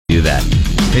do that.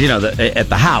 'Cause, at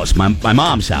the house, my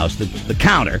mom's house, the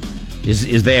counter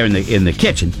is there in the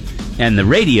kitchen, and the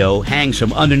radio hangs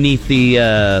from underneath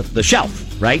the shelf,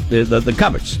 right? The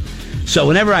cupboards. So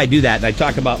whenever I do that, and I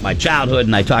talk about my childhood,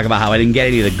 and I talk about how I didn't get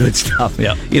any of the good stuff.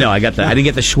 Yeah. I didn't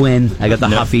get the Schwinn. I got the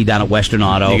Huffy down at Western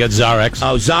Auto. You got Zarex.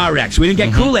 Oh, Zarex. We didn't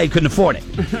get Kool-Aid, couldn't afford it.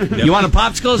 You want a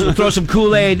popsicles? We'll throw some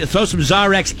Kool-Aid, throw some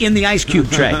Zarex in the ice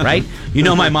cube tray, right?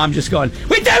 My mom just going,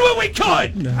 we did what we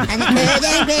could! We did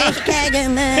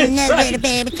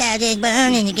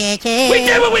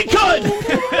what we could!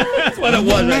 That's what it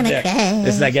was right there.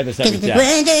 I get this every time.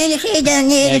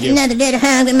 Another little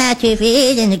hungry mouth to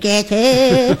feed in the ghetto. We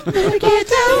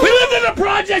lived in the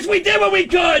projects. We did what we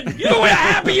could. You were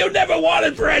happy. You never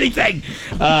wanted for anything.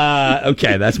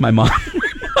 Okay, that's my mom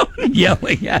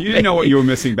yelling at me. You didn't know what you were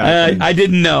missing back then. I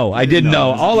didn't know. I didn't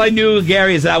know. All I knew,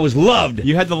 Gary, is that I was loved.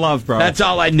 You had the love, bro. That's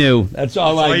all I knew. That's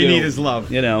all I knew. All you need is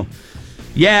love.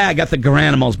 Yeah, I got the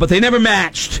Garanimals, but they never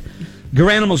matched.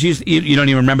 Garanimals you don't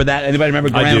even remember that? Anybody remember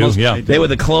Garanimals? I do, yeah. They were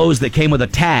the clothes that came with a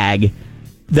tag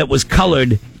that was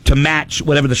colored to match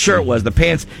whatever the shirt was, the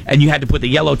pants, and you had to put the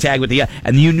yellow tag with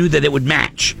and you knew that it would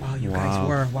match. Wow, you guys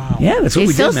were, wow. Yeah, that's what They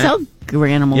we still did, man. sell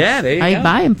Garanimals. Yeah, there you I go.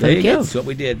 buy them for there the you go. kids. That's what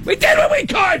we did. We did what we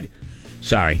could!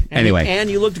 Sorry. Anyway. And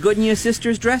you looked good in your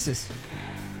sister's dresses.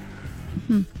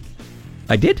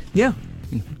 I did? Yeah.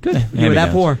 Good. You were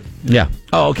that poor. Yeah.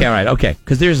 Oh, okay, all right, okay.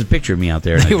 Because there's a picture of me out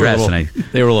there in a dress, and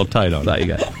They were a little tight on it. thought you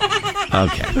got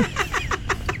Okay.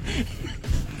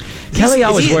 Kelly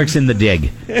always works in the dig.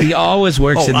 He always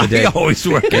works in the dig. I always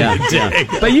work in the dig.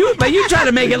 But you try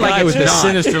to make it like Guy it's with the not.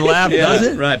 sinister laugh, does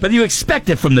it? Right, but you expect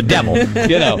it from the devil.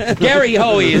 Gary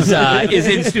Hoey is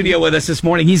in studio with us this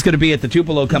morning. He's going to be at the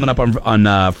Tupelo coming up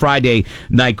on Friday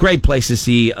night. Great place to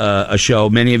see a show.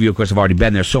 Many of you, of course, have already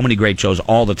been there. So many great shows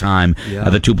all the time. Yeah.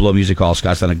 The Tupelo Music Hall.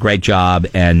 Scott's done a great job,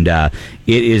 and it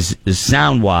is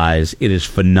sound-wise, it is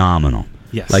phenomenal.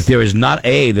 Yes. Like there's not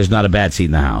a bad seat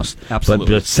in the house.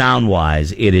 Absolutely. But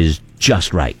sound-wise, it is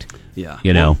just right. Yeah.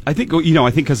 Well, I think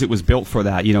because it was built for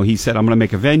that. He said, I'm going to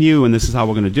make a venue, and this is how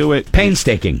we're going to do it.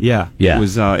 Painstaking. Yeah. Yeah. It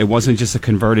was. It wasn't just a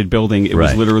converted building. It Right.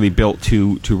 was literally built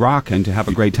to rock and to have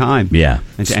a great time. Yeah.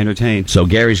 And to entertain. So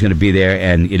Gary's going to be there,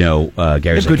 and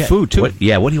Gary's good like, food, too. What do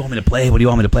you want me to play? What do you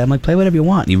want me to play? I'm like, play whatever you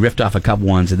want. And he riffed off a couple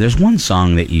ones, and there's one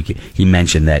song that he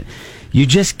mentioned that you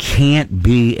just can't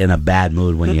be in a bad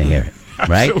mood when you hear it.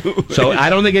 Right? Absolutely. So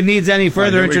I don't think it needs any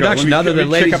further Here we go. introduction other than Let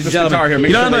me ladies pick up and this gentlemen. guitar here. Make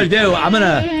You know what I'm sure going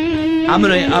to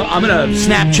do? I'm gonna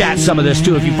Snapchat some of this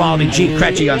too. If you follow me, Chief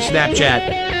Cretchy on Snapchat.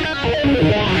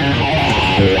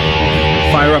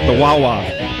 Fire up the wah-wah.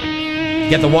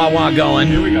 Get the wah-wah going.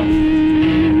 Here we go.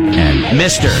 And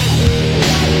Mr.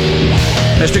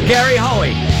 Gary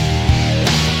Hoey.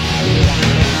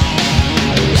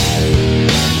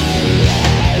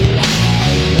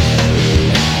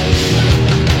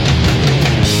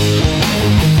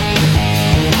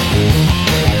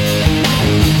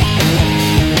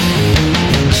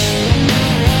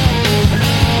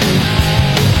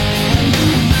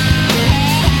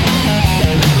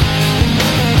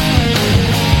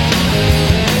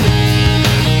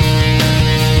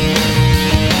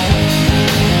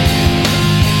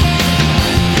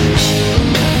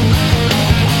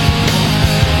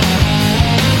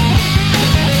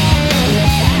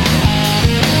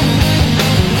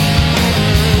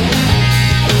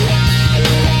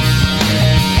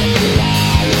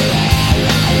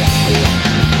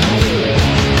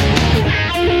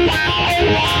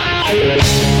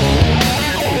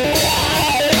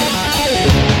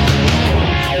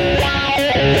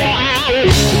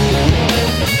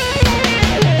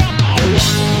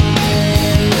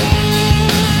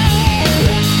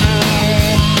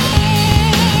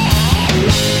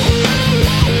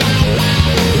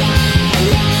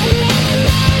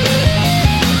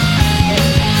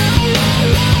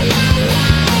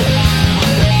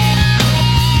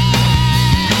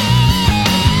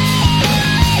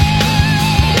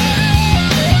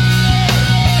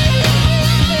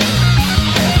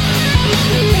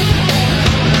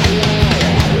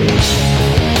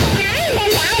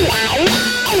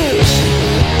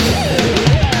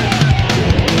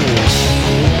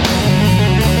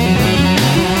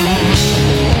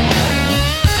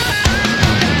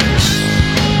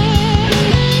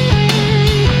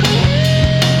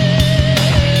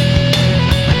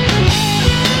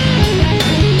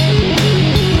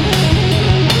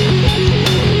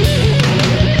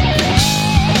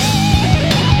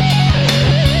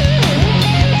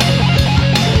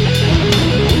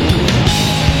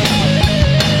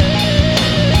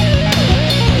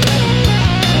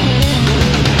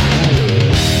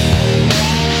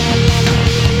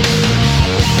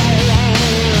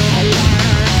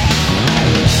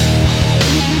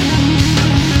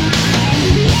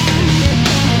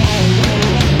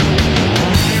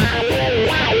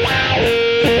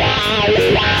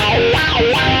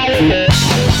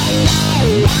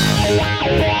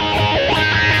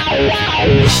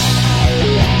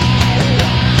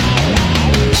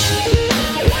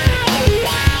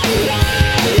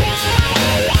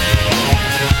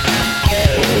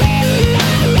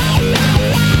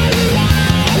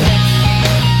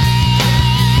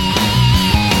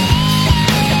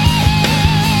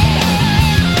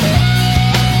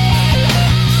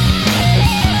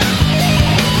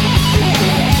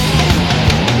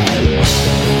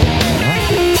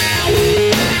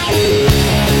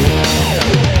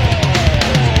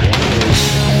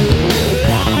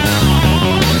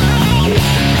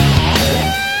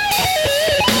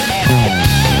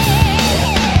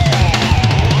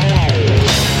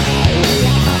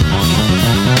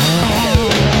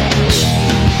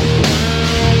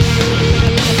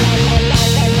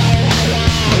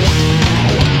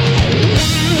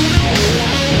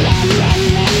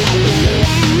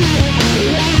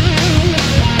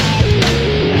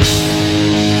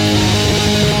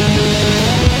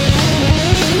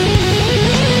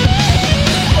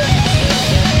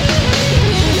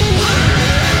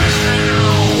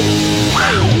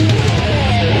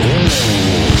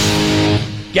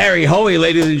 Gary Hoey,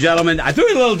 ladies and gentlemen. I threw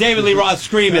a little David Lee Roth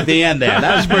scream at the end there.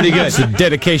 That was pretty good. It's a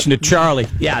dedication to Charlie.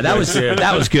 Yeah, that was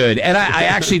good. And I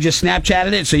actually just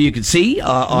Snapchatted it so you could see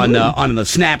on the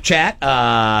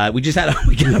Snapchat.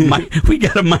 We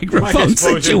got a microphone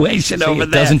situation over there.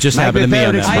 It doesn't just happen to me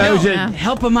on that. Explosion. Yeah.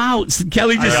 Help him out.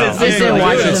 Kelly just sits He's there. there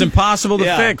watching. It's impossible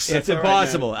to fix. It's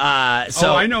impossible.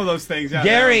 So I know those things.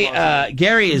 Yeah,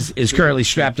 Gary is currently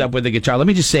strapped up with a guitar. Let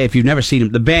me just say, if you've never seen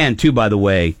him, the band too, by the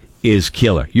way, is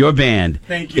killer. Your band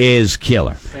is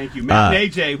killer. Thank you, Matt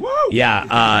and AJ. Woo!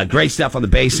 Yeah, great stuff on the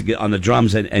bass, on the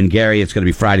drums, and Gary. It's going to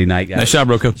be Friday night. Nice job,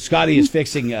 Rocco. Scotty is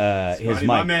fixing his mic.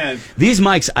 my man. These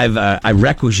mics, I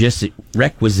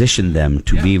requisitioned them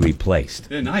to be replaced.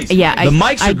 They're nice. Yeah, The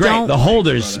mics are great. don't- The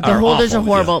holders The are holders awful.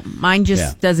 are horrible. Mine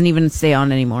just doesn't even stay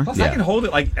on anymore. Plus, Yeah. I can hold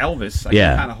it like Elvis. I Yeah.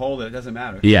 can kind of hold it. It doesn't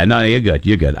matter. Yeah, no, you're good.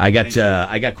 You're good. I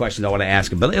got questions I want to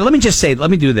ask him, but let me just say,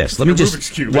 let me do this. Let me Rubik's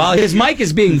just Cube. while his mic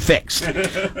is being fixed.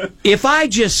 If I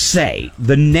just say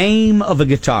the name of a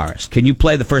guitarist, can you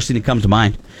play the first thing that comes to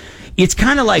mind? It's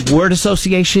kind of like word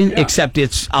association, except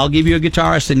it's I'll give you a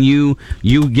guitarist and you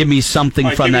give me something All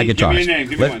right, from that give me guitarist. a name,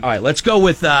 give me one. All right, let's go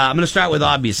with. I'm going to start with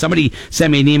obvious. Somebody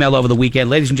sent me an email over the weekend,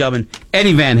 ladies and gentlemen.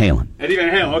 Eddie Van Halen. Eddie Van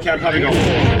Halen. Okay, I'll probably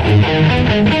go.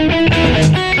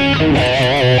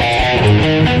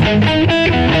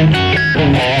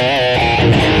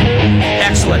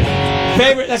 Excellent.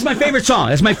 That's my favorite song.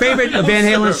 That's my favorite Van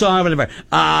Halen song. Whatever.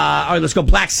 All right, let's go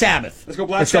Black Sabbath. Let's go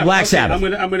Black Sabbath. Black Okay, Sabbath.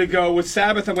 I'm gonna go with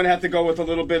Sabbath. I'm gonna have to go with a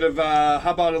little bit of.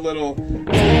 How about a little?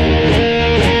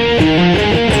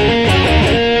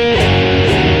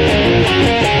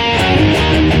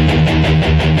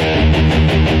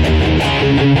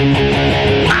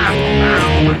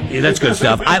 Yeah, that's good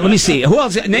stuff. Let me see. Who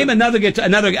else? Name another guitar.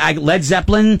 Led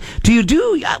Zeppelin.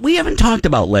 We haven't talked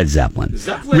about Led Zeppelin.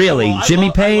 Zeppelin, Really? well,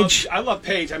 Jimmy Page? I love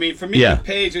Page. I mean, for me, Yeah.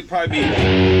 Page would probably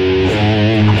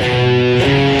be.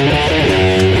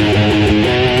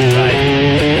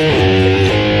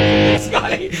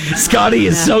 Scotty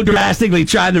is so drastically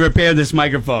trying to repair this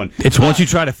microphone. It's once you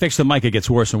try to fix the mic, it gets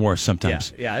worse and worse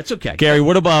sometimes. Yeah, it's okay. Gary,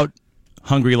 what about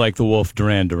Hungry Like the Wolf,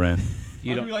 Duran Duran?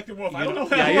 You don't. Like the wolf. I don't know.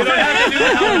 Yeah, you don't have to do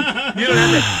that. You don't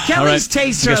have to. All Kelly's right.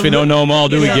 tastes I guess are we don't know them all,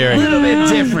 do we, a Gary? little bit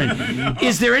different.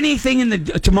 Is there anything in the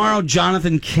tomorrow?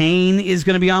 Jonathan Cain is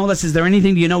going to be on with us. Is there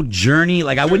anything? Do you know Journey?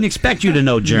 Like I wouldn't expect you to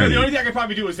know The Journey. only thing I could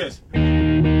probably do is this.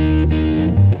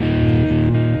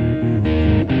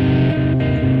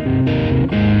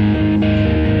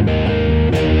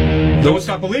 Don't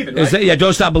stop believing, right? Is that, yeah,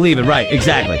 don't stop believing. Right?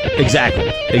 Exactly.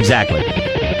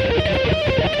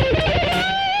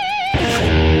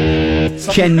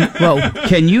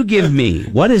 Can you give me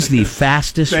what is the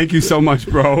fastest? Thank you so much,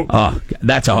 bro. Oh,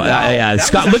 that's all.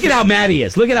 Scott, look at how mad he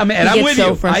is. Look at how mad. And I'm gets with so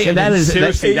you. frustrated. That is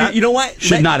Seriously, that, You know what?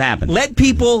 should not happen. Let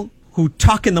people who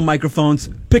talk in the microphones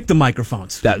pick the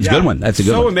microphones. That's a good one. That's a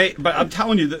good so one. amazing. But I'm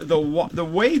telling you, the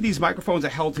way these microphones are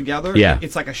held together, Yeah.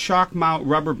 it's like a shock mount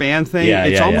rubber band thing. Yeah,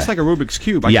 it's yeah, almost yeah. like a Rubik's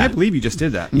Cube. I Yeah. can't believe you just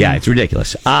did that. Yeah, it's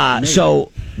ridiculous.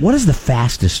 So, what is the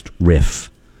fastest riff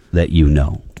that you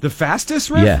know? The fastest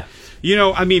riff? Yeah. You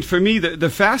know, I mean, for me, the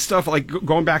fast stuff, like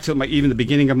going back to even the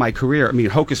beginning of my career, I mean,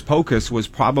 Hocus Pocus was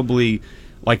probably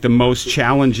like the most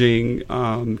challenging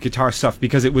guitar stuff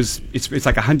because it's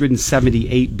like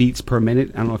 178 beats per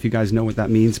minute. I don't know if you guys know what that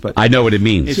means, but I know what it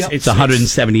means. It's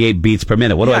 178 beats per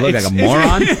minute. What do I look like, a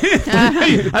moron?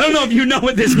 I don't know if you know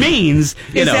what this means.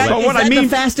 Is that the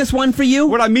fastest one for you?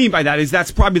 What I mean by that is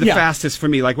that's probably the fastest for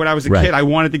me. Like when I was a kid, I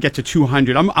wanted to get to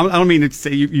 200. I don't mean to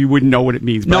say you wouldn't know what it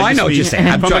means. But No, I know what you're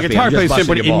saying. From a guitar player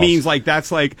standpoint, it means like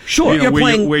that's like Sure. you know, You're where,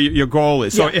 playing- where your goal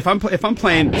is. So if I'm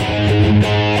playing.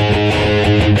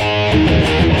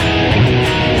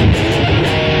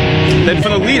 Then for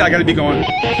the lead, I got to be going.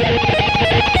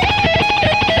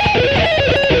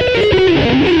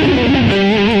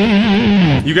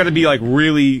 You got to be like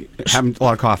really having a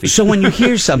lot of coffee. So when you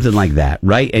hear something like that,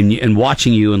 right, and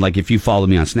watching you, and like if you follow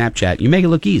me on Snapchat, you make it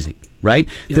look easy, right?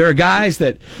 There are guys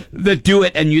that do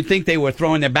it, and you think they were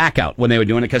throwing their back out when they were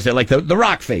doing it because they're like the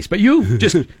rock face, but you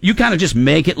kind of just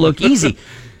make it look easy.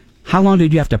 How long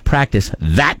did you have to practice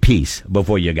that piece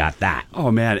before you got that?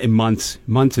 Oh man, in months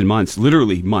and months,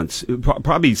 literally months,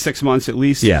 probably 6 months at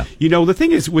least. Yeah. You know, the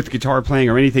thing is with guitar playing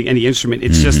or anything, any instrument,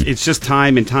 it's just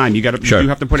time and time. You Sure. you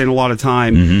have to put in a lot of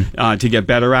time to get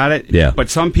better at it. Yeah.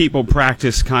 But some people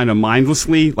practice kind of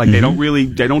mindlessly, like they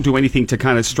don't do anything to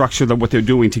kind of structure what they're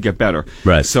doing to get better.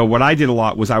 Right. So what I did a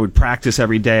lot was I would practice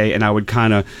every day, and I would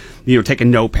kind of, take a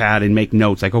notepad and make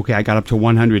notes. Like, okay, I got up to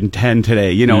 110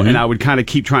 today, and I would kind of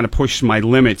keep trying to push my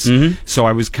limits. So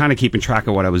I was kind of keeping track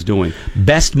of what I was doing.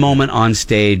 Best moment on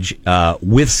stage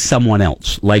with someone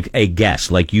else, like a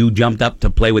guest, like you jumped up to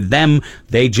play with them,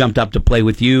 they jumped up to play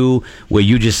with you, where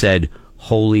you just said,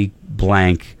 holy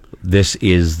blank, this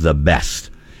is the best.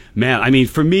 Man, I mean,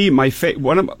 for me, a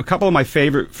couple of my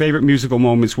favorite musical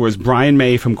moments was Brian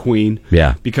May from Queen.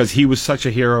 Yeah. Because he was such a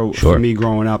hero Sure. for me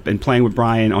growing up, and playing with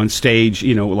Brian on stage,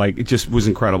 like it just was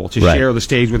incredible to Right. share the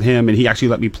stage with him, and he actually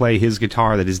let me play his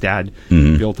guitar that his dad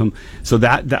built him. So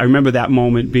that I remember that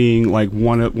moment being like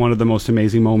one of the most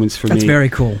amazing moments for me. That's very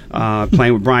cool.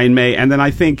 Playing with Brian May, and then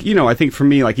I think for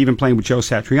me, like even playing with Joe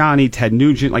Satriani, Ted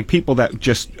Nugent, like people that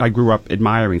just I grew up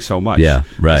admiring so much. Yeah,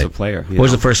 right. As a player. What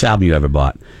was the first album you ever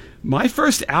bought? My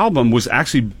first album was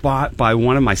actually bought by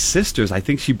one of my sisters. I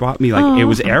think she bought me it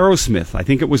was Aerosmith. I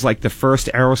think it was like the first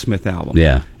Aerosmith album.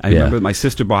 Yeah, I remember my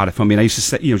sister bought it for me, and I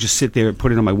used to just sit there and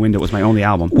put it on my window. It was my only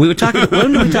album. We were talking.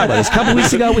 When did we talk about this? A couple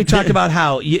weeks ago, we talked about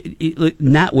how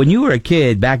when you were a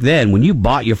kid back then, when you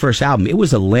bought your first album, it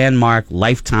was a landmark,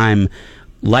 lifetime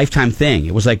thing.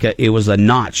 It was like it was a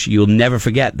notch. You'll never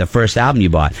forget the first album you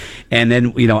bought. And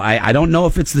then, I don't know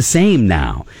if it's the same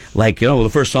now. Like, the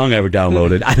first song I ever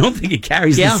downloaded, I don't think it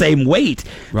carries the same weight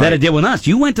that it did with us.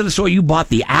 You went to the store, you bought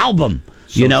the album.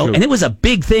 So true. And it was a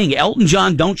big thing. Elton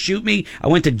John, Don't Shoot Me. I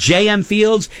went to JM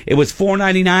Fields. It was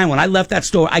 $4.99. When I left that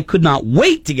store, I could not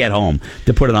wait to get home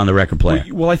to put it on the record player.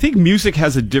 Well, I think music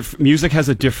has a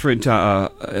different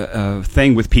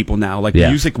thing with people now. Like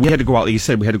music, we had to go out. Like you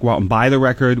said, we had to go out and buy the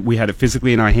record. We had it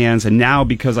physically in our hands, and now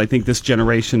because I think this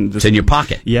generation, It's in your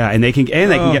pocket. Yeah, and they can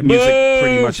get music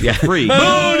pretty much for free.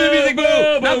 Boo, new music,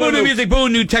 boo! Not boo, new music, boo,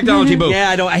 new technology, boo.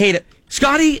 Yeah, I hate it.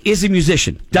 Scotty is a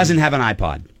musician. Doesn't have an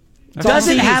iPod.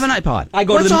 Doesn't have an iPod.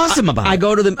 What's awesome about it? I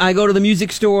go to the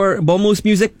music store, Bomoose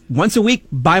Music, once a week,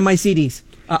 buy my CDs.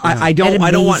 I don't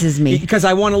want me. because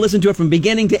I want to listen to it from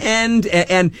beginning to end.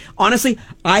 And honestly,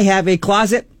 I have a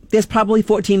closet. There's probably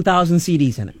 14,000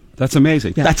 CDs in it. That's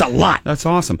amazing. That's a lot. That's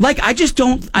awesome. Like, I just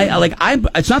don't.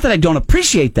 It's not that I don't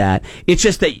appreciate that. It's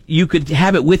just that you could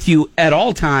have it with you at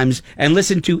all times and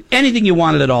listen to anything you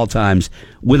wanted at all times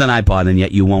with an iPod, and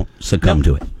yet you won't succumb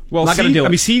to it. Well, Not gonna do it. I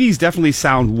mean, CDs definitely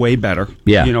sound way better.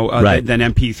 Yeah, right. than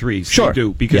MP3s. Sure. They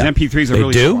do, because Yeah. MP3s are They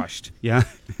really do? crushed. Yeah,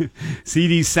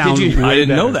 CDs sound. Did you? way I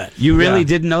didn't know better. that. You really Yeah.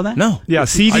 didn't know that? No. Yeah,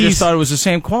 CDs. I just thought it was the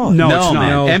same quality. No, it's man.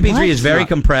 not. MP3 is very It's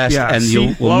not. compressed, Yeah, and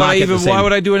you will Why would not I get the same. Why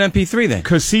would I do an MP3 then?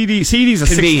 Because CD's a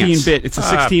Convenience. 16-bit. It's a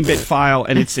 16-bit file,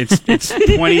 and it's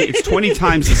 20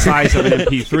 times the size of an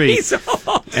MP3.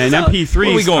 And MP3s What,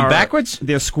 are we going are- backwards?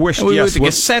 They're squished. We Yes. the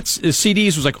cassettes,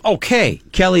 CDs was like, okay.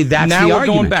 Kelly, that's Now the we're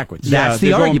argument. going backwards. That's the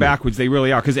they're argument. going backwards. They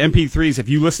really are. Because MP3s, if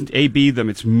you listen to A/B them,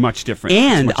 it's much different.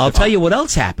 And I'll tell you what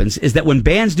else happens is that when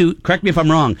bands do, correct me if I'm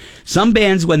wrong, some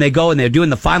bands, when they go and they're doing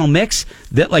the final mix,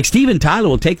 that like Steven Tyler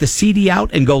will take the CD out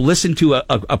and go listen to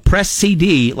a pressed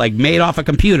CD, like made off a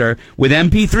computer with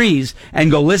MP3s, and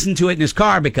go listen to it in his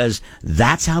car because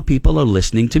that's how people are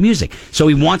listening to music. So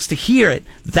he wants to hear it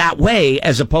that way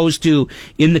as opposed to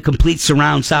in the complete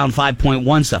surround sound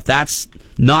 5.1 stuff. That's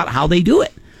not how they do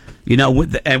it. You know,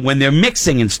 and when they're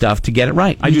mixing and stuff to get it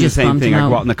right. I do the just same bumped thing. him I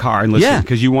go out. out in the car and listen Yeah.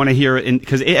 because you want to hear it,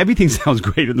 because everything sounds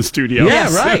great in the studio.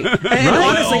 Yeah, right. And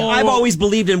honestly, I've always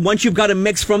believed in once you've got a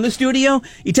mix from the studio,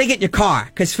 you take it in your car.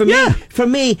 Because for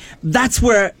me, that's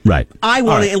where Right. I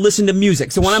want All to right. listen to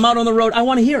music. So when I'm out on the road, I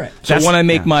want to hear it. So when I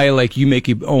make you make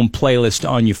your own playlist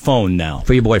on your phone now.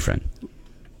 For your boyfriend.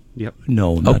 Yep.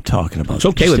 No, I'm not talking about. It's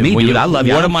okay this. with me, When dude. I love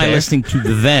you. I What don't am I care. listening to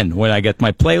then when I get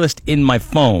my playlist in my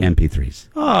phone? MP3s.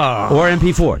 Or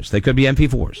MP4s. They could be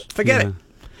MP4s. Forget it.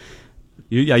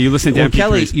 You listen to Well,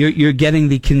 MP3s. Kelly, you're getting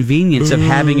the convenience of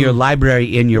having your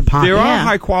library in your pocket. There are Yeah.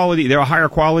 high quality. There are higher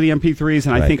quality MP3s,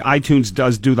 and I Right. think iTunes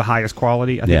does do the highest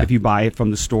quality. I think Yeah. if you buy it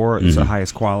from the store, it's the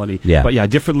highest quality. Yeah. But yeah,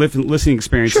 different listening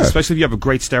experiences. Sure. Especially if you have a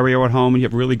great stereo at home and you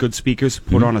have really good speakers.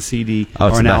 Put on a CD Oh,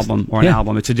 it's or an the best. album or an Yeah.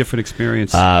 album. It's a different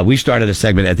experience. We started a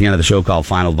segment at the end of the show called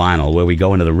Final Vinyl, where we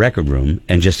go into the record room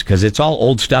and just because it's all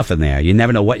old stuff in there, you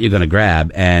never know what you're going to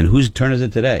grab. And whose turn is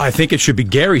it today? I think it should be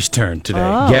Gary's turn today.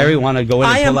 Gary, want to go in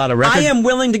and pull out a record? I am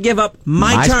willing to give up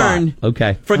my turn spot.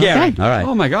 Okay. for Gary. Okay. All right.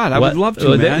 Oh, my God, I would love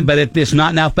to, man. But it's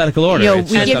not in alphabetical order. Yo,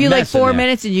 It's we just give a you like mess in 4 there.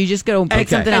 minutes and you just go pick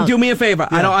something And out. do me a favor.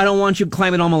 I don't want you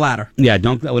climbing on the ladder. Yeah, we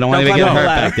don't want Don't to get climb hurt the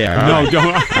ladder. back there. no, All right. don't.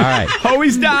 All right.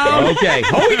 Hoey's down. Okay.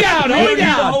 Hold down. Hold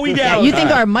down. Hold Yeah, down. you think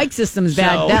our mic system's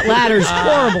bad? So- That ladder's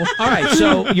horrible. All right,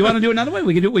 so you want to do another one?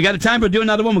 We got a time to do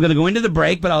another one. We're going to go into the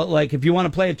break, but if you want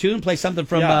to play a tune, play something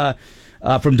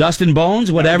from Dust and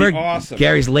Bones, whatever. That'd be awesome.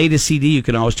 Gary's latest CD. You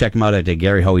can always check him out at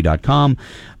GaryHoey.com,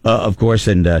 of course,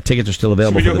 and tickets are still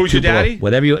available. Should we for do the Who's Your Tupelo. Daddy?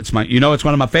 Whatever it's it's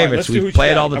one of my favorites. let's do We Who's play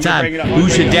Your it all the Daddy. I'm time. gonna bring it up.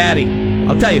 Who's your daddy?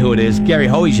 I'll tell you who it is. Gary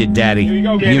Hoey's your daddy. Here you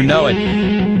go, Gary. You know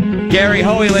it. Gary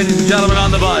Hoey, ladies and gentlemen,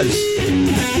 on the buzz.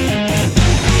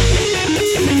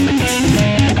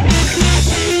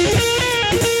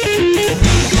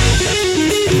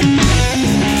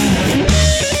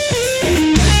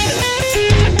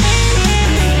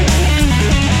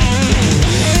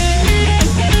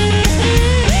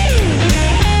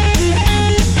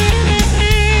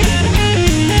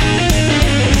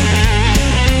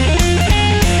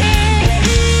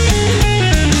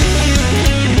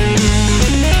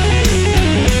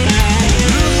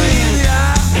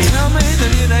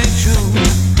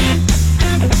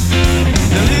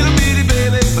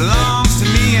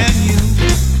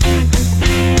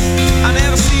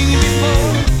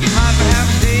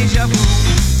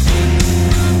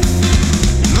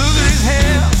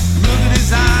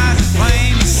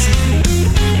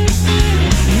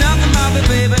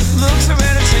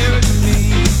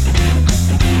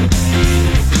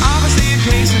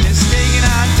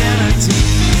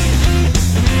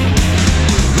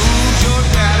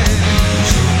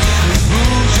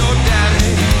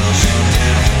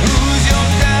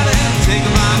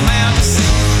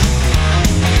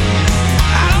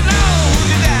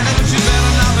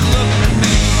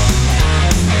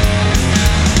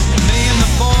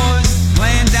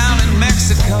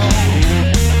 Mexico.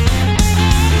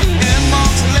 And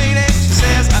walks a lady, she said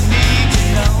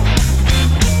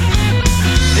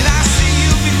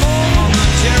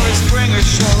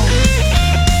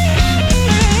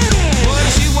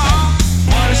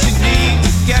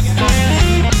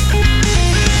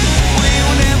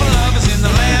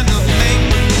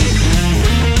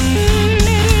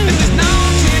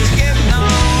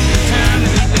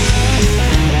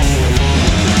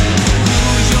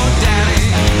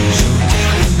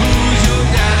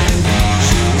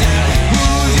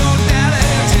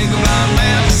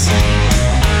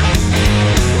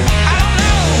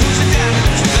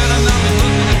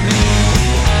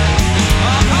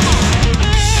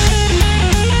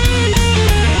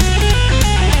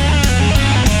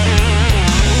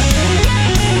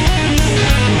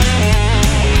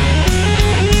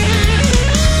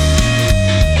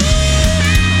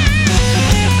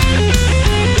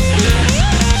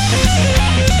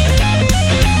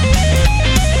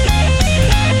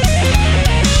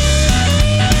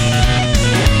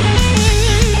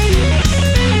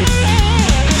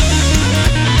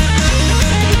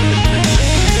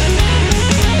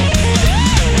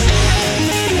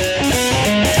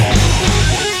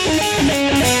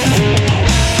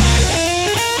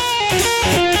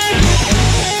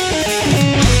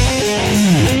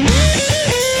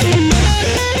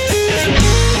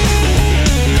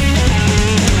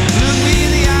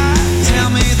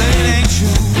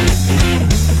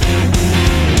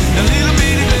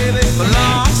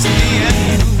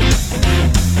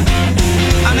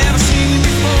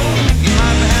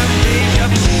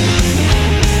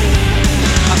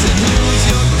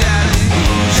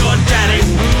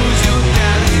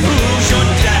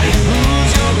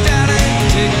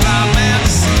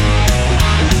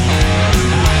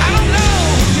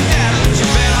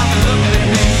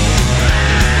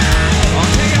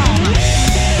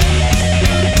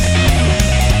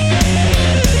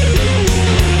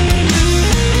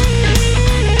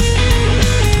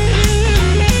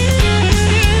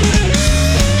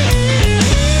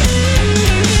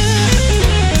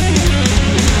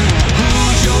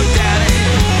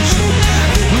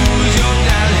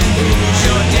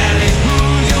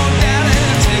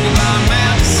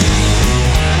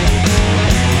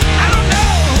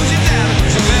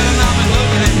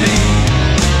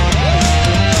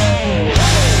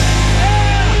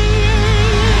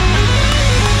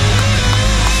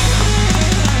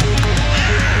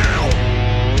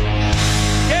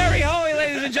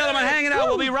gentlemen, hanging out.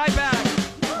 We'll be right back.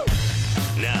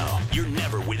 Now, you're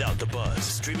never without the buzz.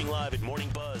 Streaming live at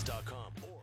morningbuzz.com.